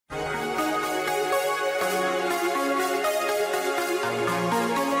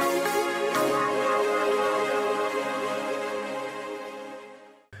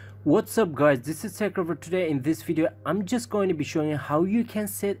What's up guys, this is TechRover. Today in this video I'm just going to be showing you how you can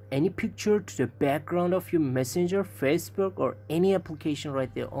set any picture to the background of your Messenger, Facebook or any application right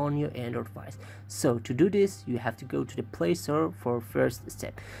there on your Android device. So to do this you have to go to the Play Store for first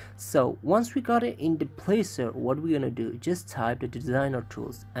step. So once we got it in the Play Store, what we're gonna do, just type the designer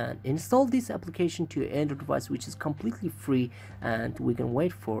tools and install this application to your Android device, which is completely free, and we can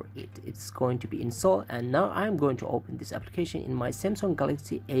wait for it. It's going to be installed, and now I'm going to open this application in my Samsung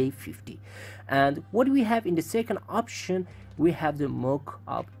Galaxy A50. And what we have in the second option, we have the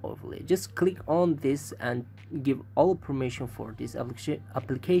mock-up overlay. Just click on this and give all permission for this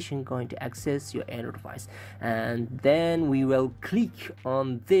application going to access your Android device, and then we will click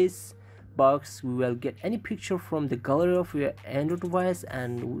on this box. We will get any picture from the gallery of your Android device,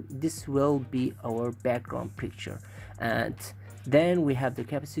 and this will be our background picture. And then we have the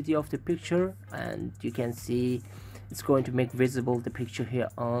capacity of the picture, and you can see it's going to make visible the picture here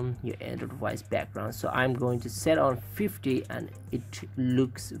on your Android device background. So I'm going to set on 50 and it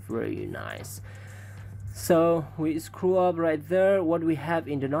looks very nice. So we scroll up right there. What we have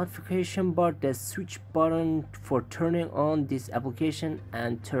in the notification bar, the switch button for turning on this application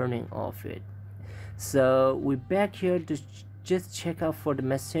and turning off it. So we're back here to just check out for the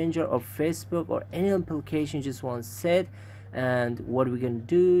Messenger or Facebook or any application you just want set. And what we're gonna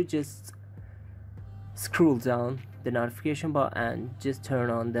do, just scroll down the notification bar and just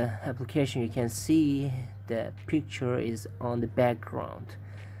turn on the application. You can see the picture is on the background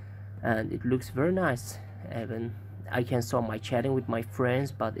and it looks very nice. Even I can start my chatting with my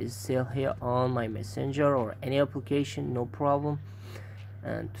friends, but it's still here on my Messenger or any application, no problem.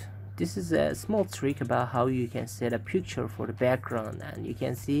 And this is a small trick about how you can set a picture for the background, and you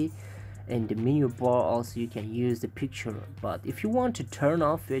can see in the menu bar also you can use the picture. But if you want to turn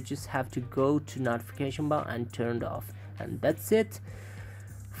off, you just have to go to notification bar and turn it off, and that's it.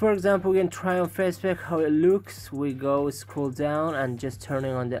 For example, we can try on Facebook how it looks. We go scroll down and just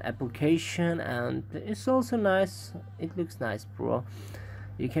turning on the application, and it's also nice. It looks nice, bro.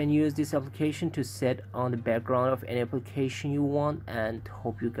 You can use this application to set on the background of any application you want. And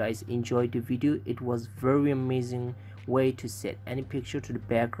hope you guys enjoyed the video. It was very amazing way to set any picture to the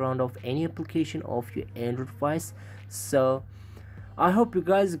background of any application of your Android device. So I hope you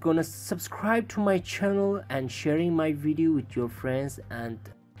guys are gonna subscribe to my channel and sharing my video with your friends, and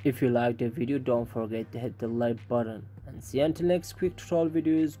if you like the video, don't forget to hit the like button. And see you until next quick tutorial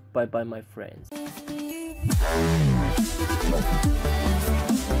videos. Bye bye my friends.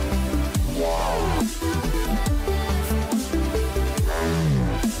 Wow.